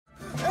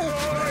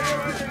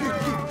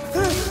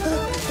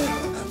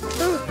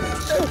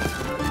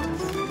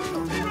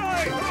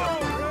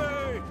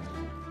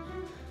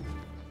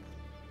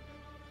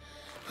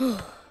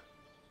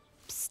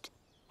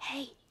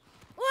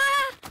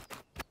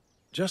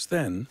Just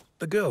then,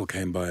 the girl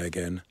came by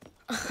again.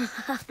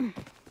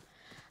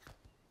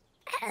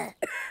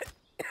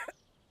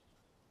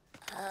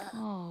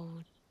 Oh,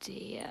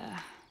 dear.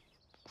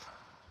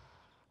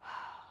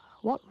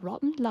 What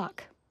rotten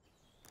luck.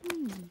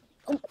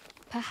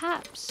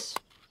 Perhaps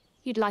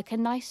you'd like a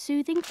nice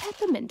soothing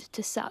peppermint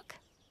to suck.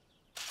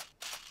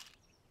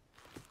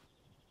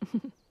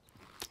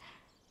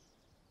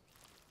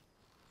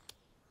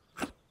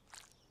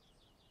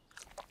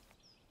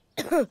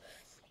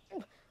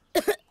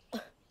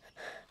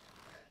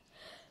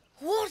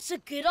 What a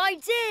good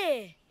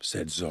idea,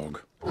 said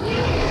Zog.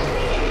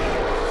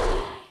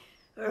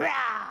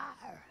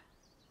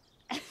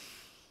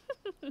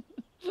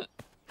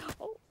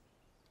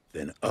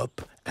 Then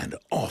up and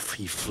off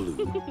he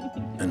flew,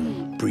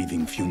 and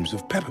breathing fumes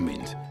of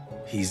peppermint,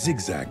 he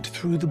zigzagged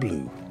through the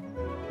blue.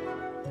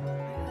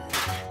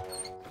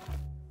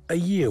 A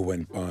year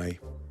went by,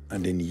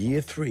 and in year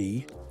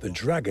 3, the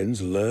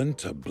dragons learned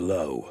to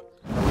blow.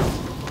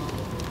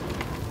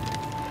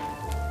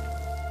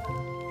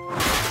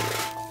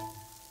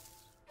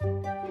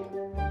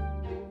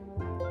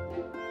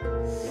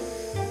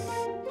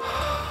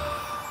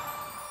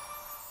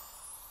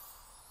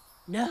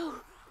 No,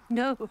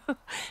 no.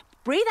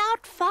 Breathe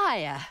out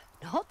fire,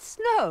 not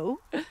snow.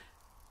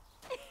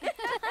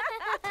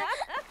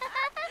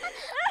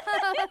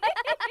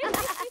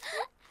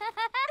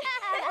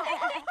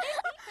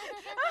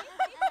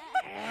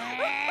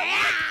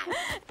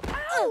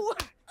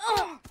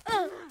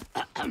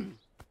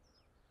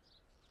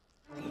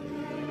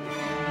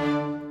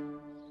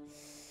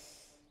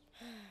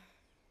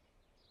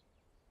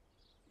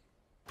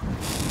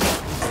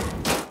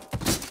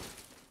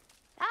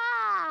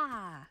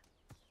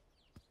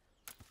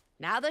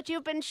 Now that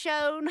you've been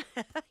shown,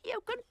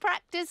 you can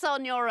practice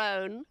on your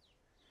own.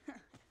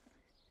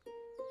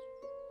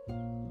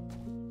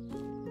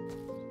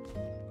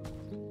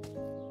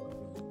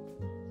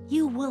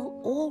 You will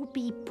all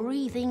be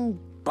breathing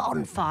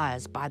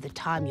bonfires by the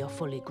time you're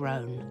fully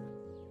grown.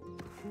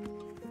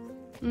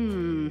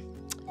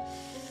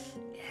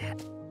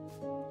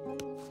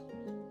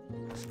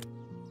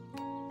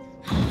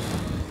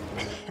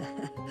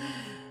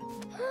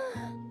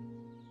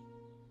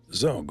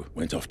 Zog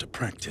went off to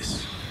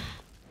practice.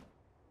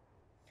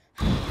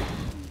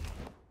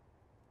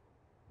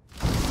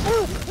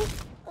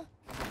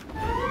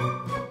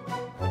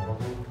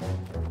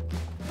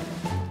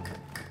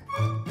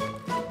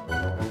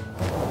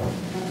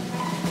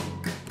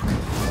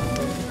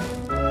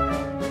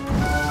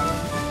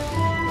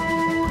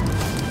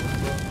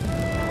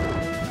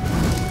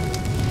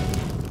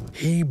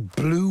 He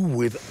blew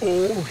with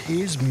all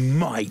his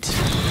might.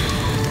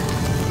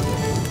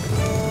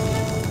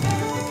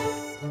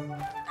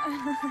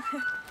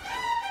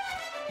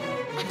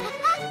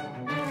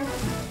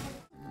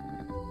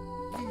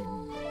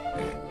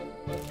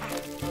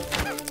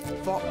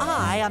 For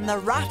I am the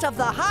rat of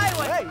the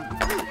highway.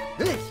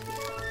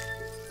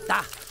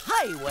 The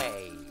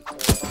highway.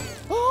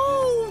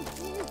 Oh,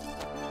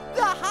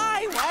 the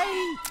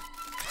highway.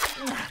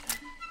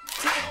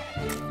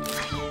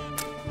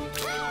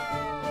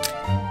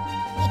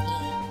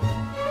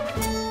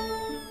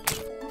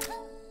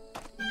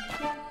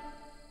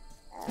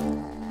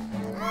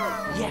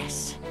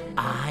 Yes,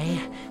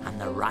 I am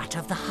the rat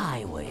of the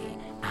highway,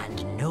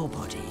 and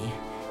nobody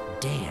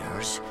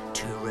dares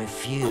to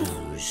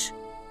refuse.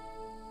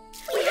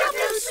 We have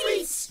no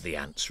sweets. The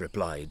ants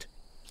replied.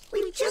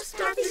 We just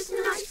have this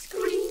nice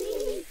green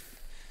leaf.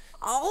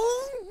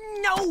 Oh,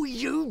 no,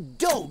 you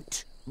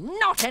don't.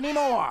 Not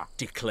anymore,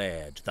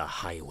 Declared the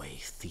highway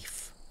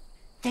thief.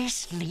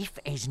 This leaf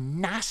is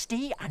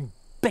nasty and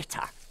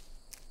bitter.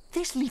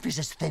 This leaf is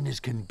as thin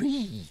as can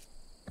be.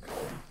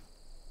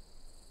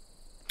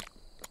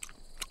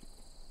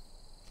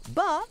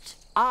 But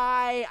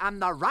I am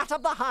the rat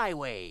of the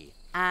highway,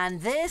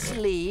 and this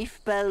leaf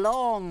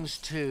belongs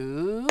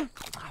to...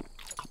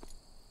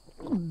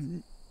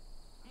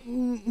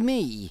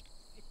 me.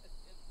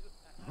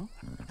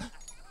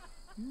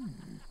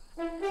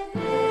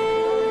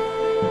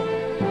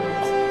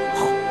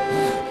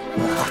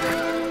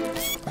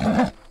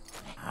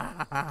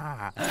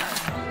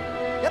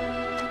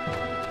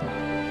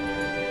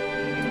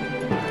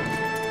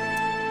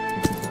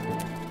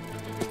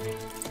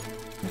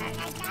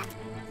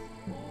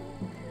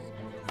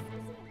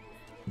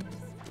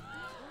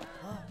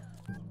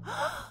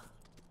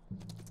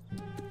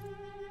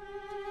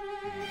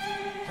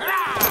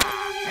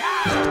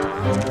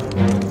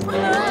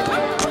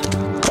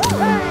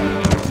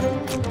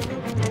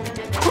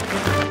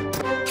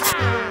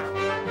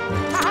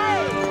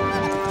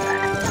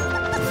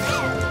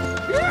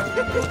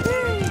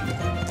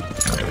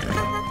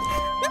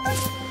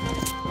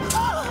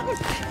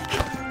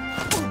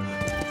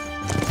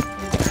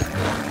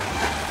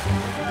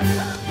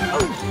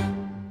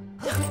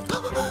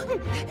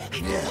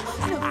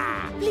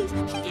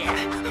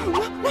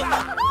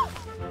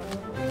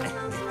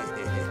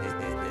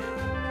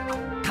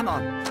 Come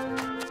on.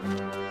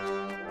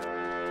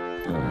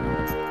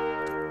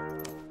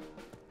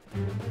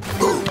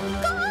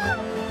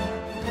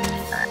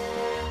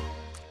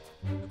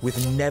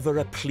 With never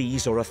a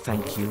please or a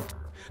thank you,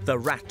 the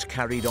rat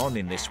carried on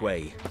in this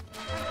way.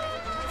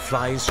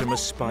 Flies from a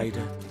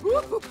spider,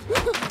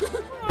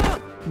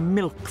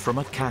 milk from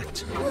a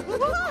cat.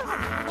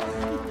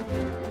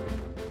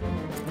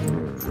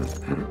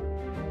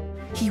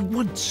 He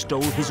once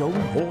stole his own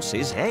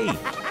horse's hay.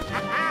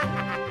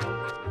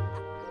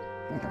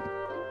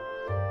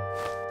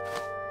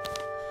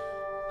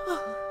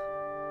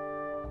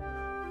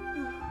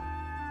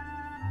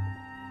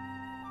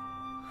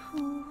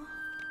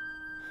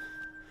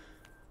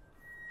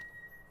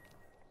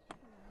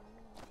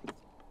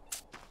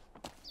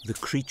 The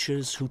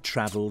creatures who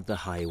travelled the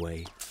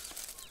highway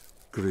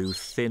grew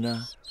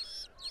thinner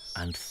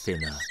and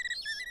thinner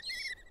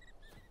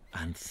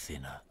and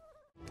thinner.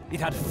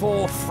 It had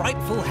 4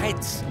 frightful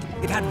heads.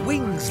 It had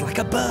wings like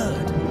a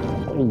bird.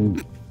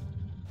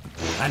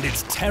 And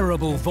its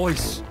terrible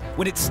voice,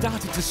 when it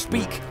started to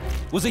speak,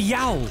 was a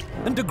yowl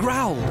and a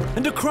growl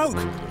and a croak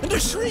and a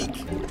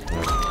shriek.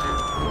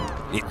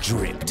 It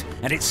dripped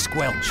and it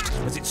squelched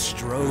as it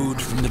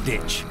strode from the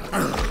ditch.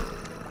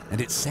 And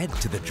it said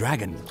to the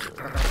dragon,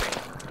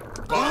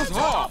 Buzz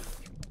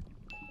off!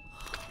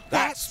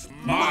 That's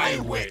my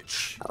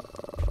witch!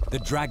 The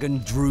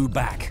dragon drew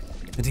back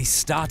and he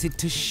started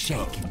to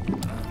shake.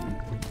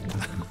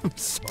 I'm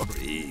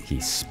sorry. He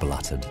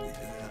spluttered.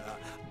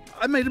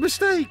 I made a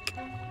mistake.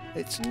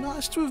 It's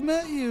nice to have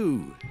met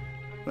you.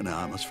 But now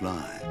I must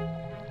fly.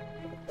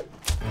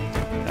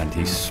 And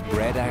he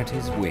spread out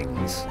his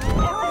wings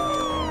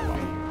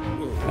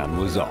and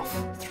was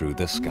off through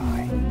the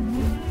sky.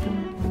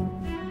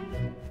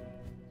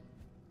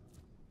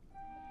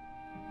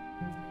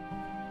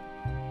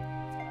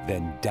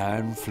 Then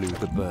down flew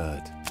the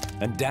bird,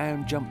 and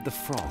down jumped the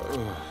frog.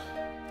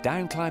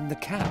 Down climbed the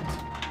cat,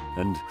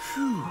 and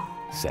phew,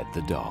 said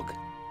the dog.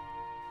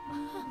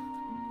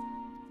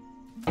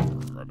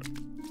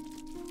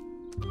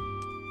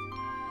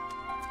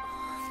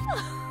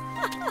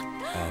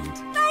 And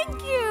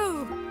Thank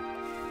you!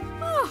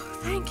 Oh,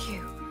 thank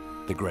you.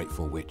 the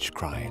grateful witch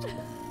cried.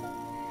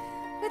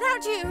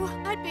 Without you,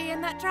 I'd be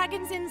in that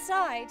dragon's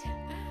inside.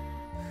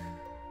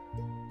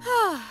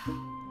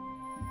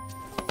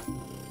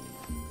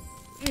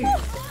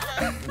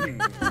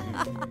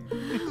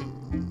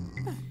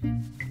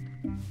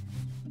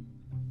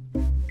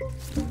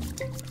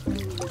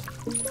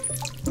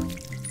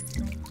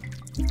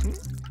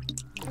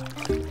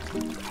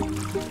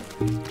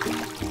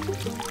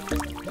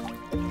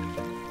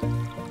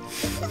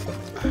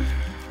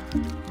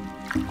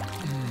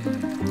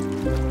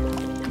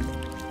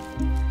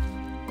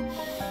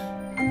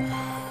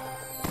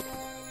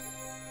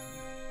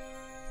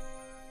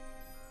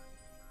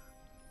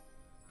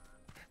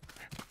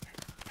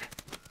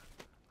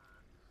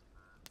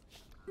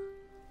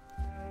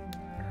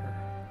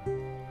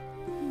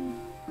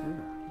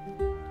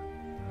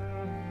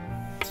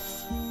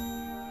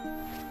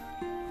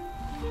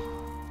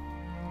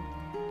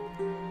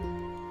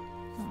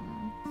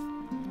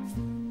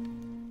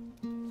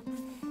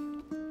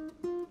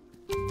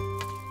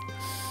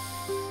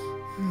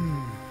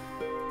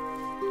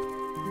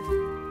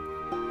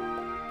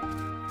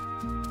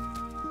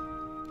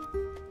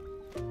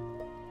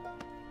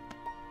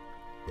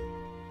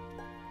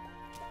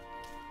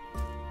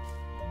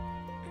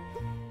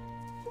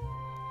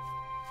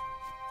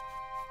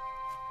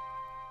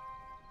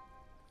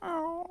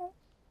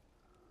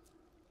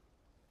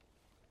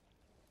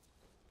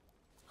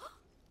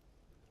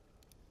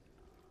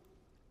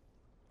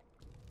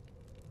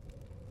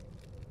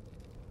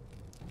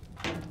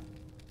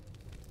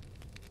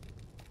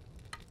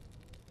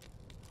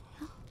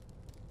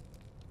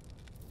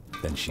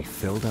 Then she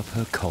filled up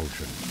her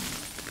cauldron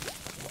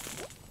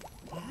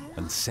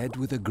and said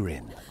with a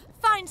grin,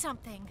 Find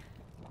something.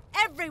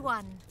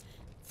 Everyone,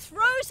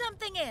 throw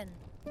something in.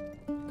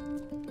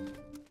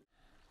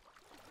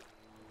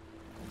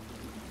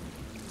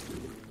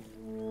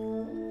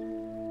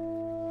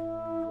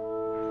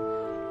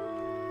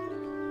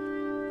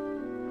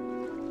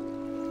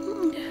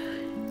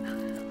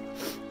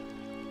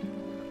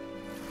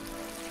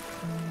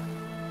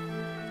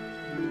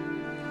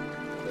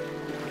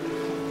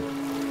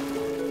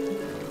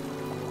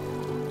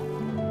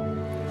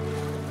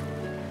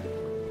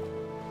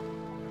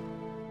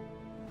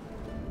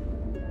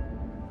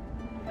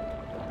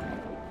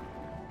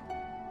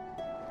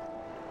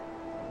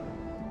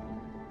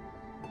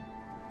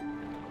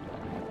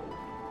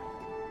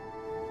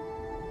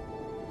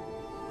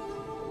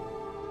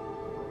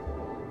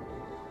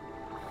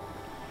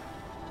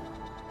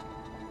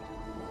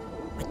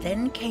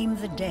 Then came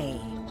the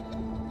day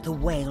the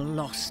whale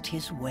lost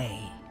his way.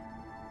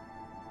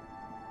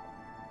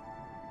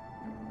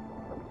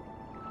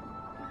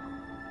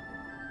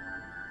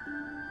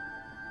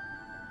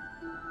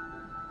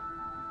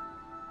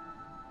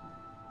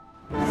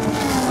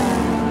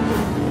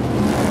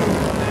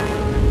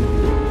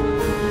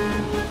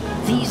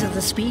 These are the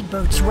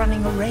speedboats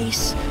running a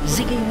race,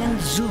 zigging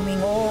and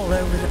zooming all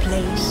over the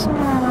place.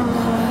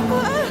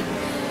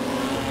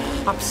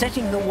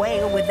 Upsetting the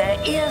whale with their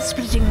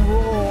ear-splitting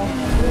roar.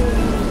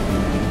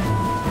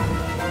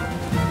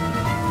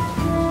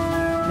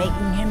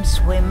 them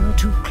swim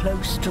too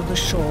close to the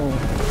shore.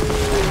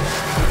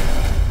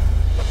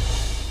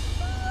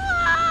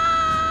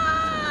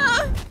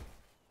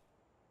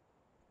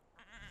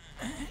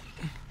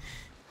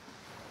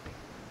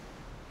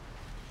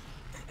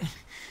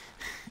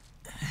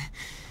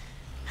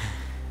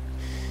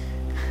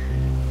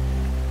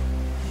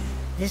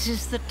 This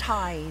is the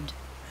tide.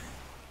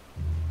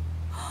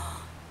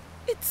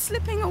 It's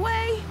slipping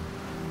away.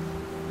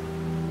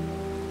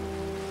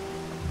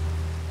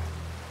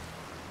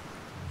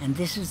 And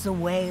this is the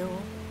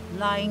whale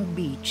lying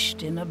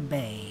beached in a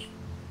bay.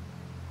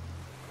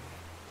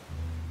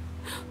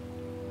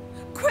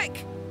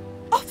 Quick!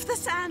 Off the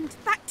sand,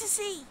 back to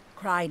sea!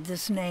 Cried the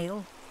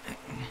snail.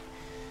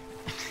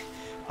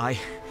 I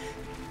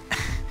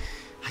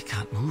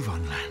can't move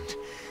on land.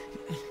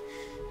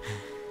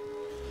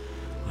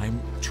 I'm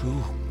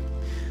too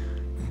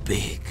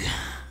big.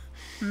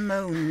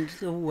 Moaned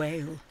the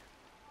whale.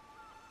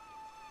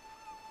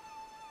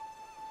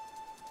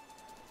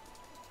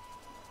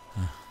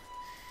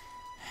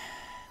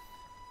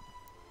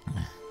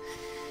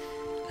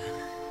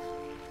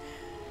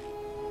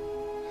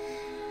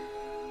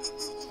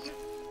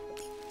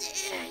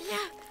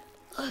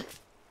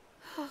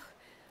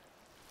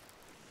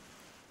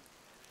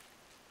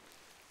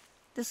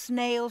 The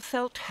snail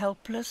felt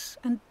helpless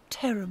and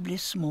terribly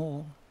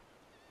small.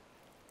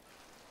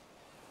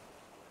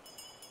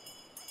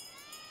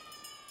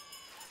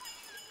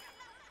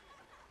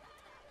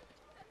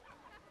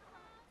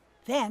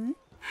 Then,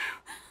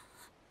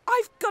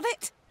 I've got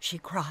it! she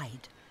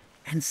cried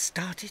and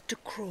started to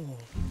crawl.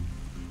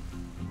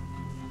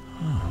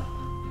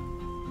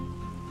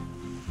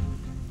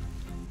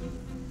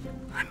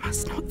 I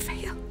must not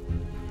fail,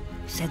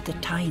 said the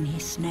tiny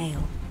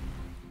snail.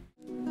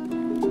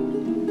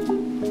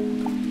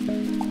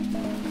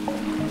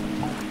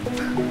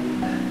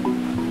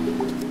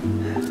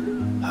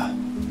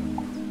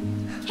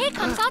 Here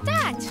comes our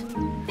dad,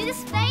 with a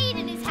spade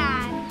in his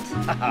hand.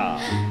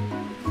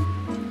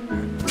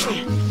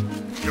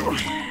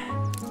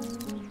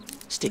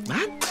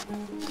 Stickman?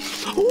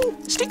 Oh,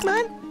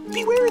 Stickman,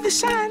 beware of the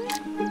sand.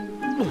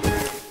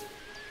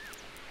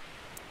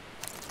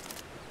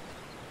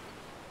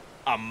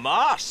 A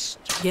mast!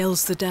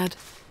 yells the dad.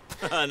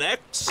 An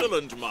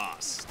excellent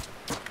mast!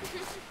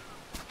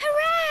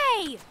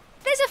 Hooray!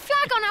 There's a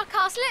flag on our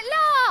castle at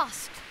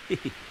last.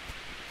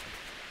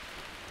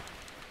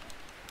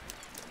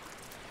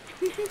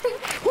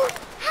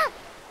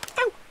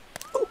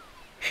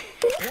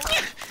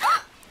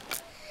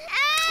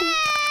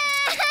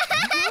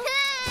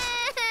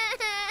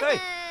 Hey.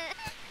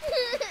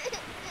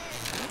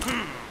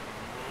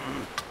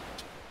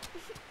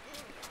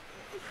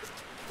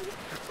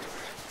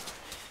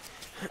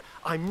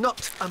 I'm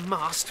not a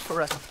mast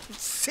for a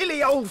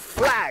silly old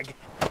flag.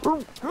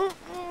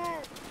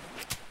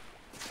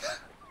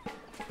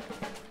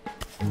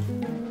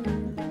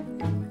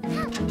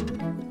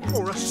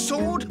 Or a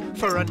sword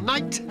for a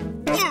knight.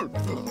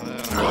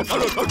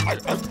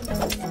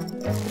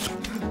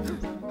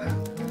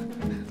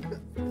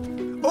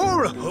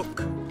 Or a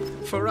hook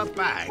for a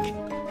bag.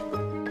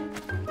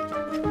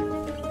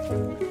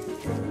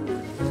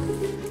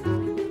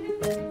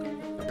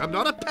 I'm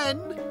not a pen.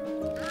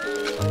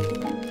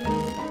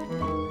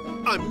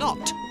 I'm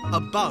not a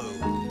bow.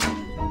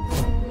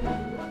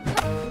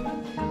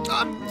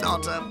 I'm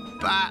not a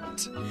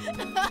bat.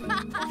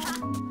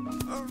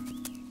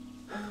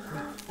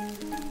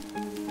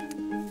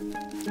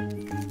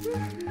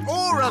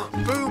 Or a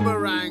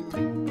boomerang.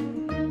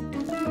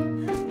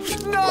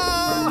 No!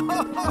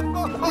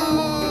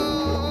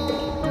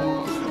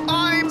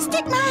 I'm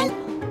Stickman!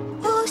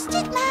 Oh,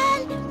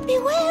 Stickman!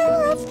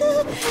 Beware of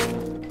the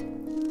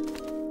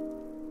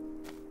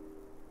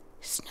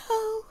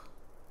snow.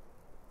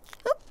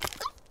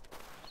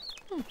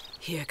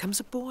 Here comes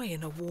a boy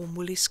in a warm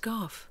woolly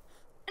scarf.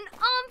 An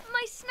arm for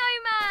my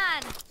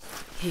snowman.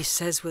 He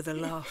says with a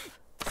laugh.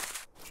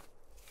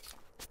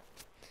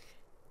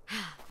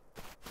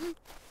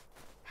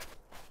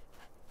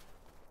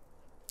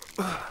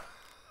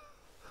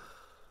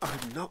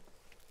 I'm not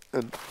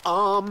an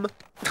arm.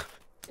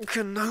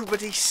 Can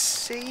nobody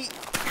see?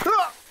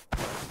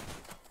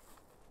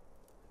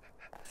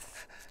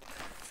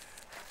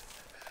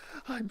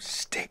 I'm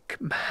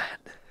Stickman.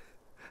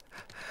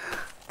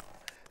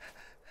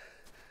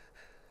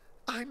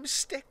 I'm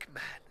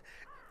Stickman.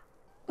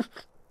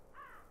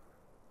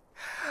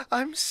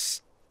 I'm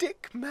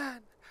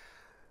Stickman.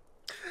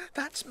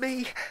 That's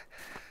me.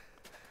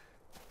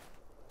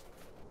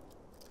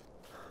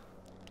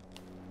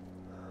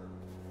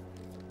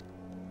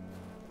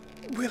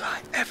 Will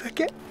I ever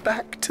get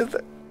back to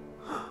the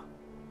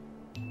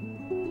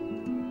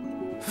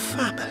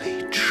family?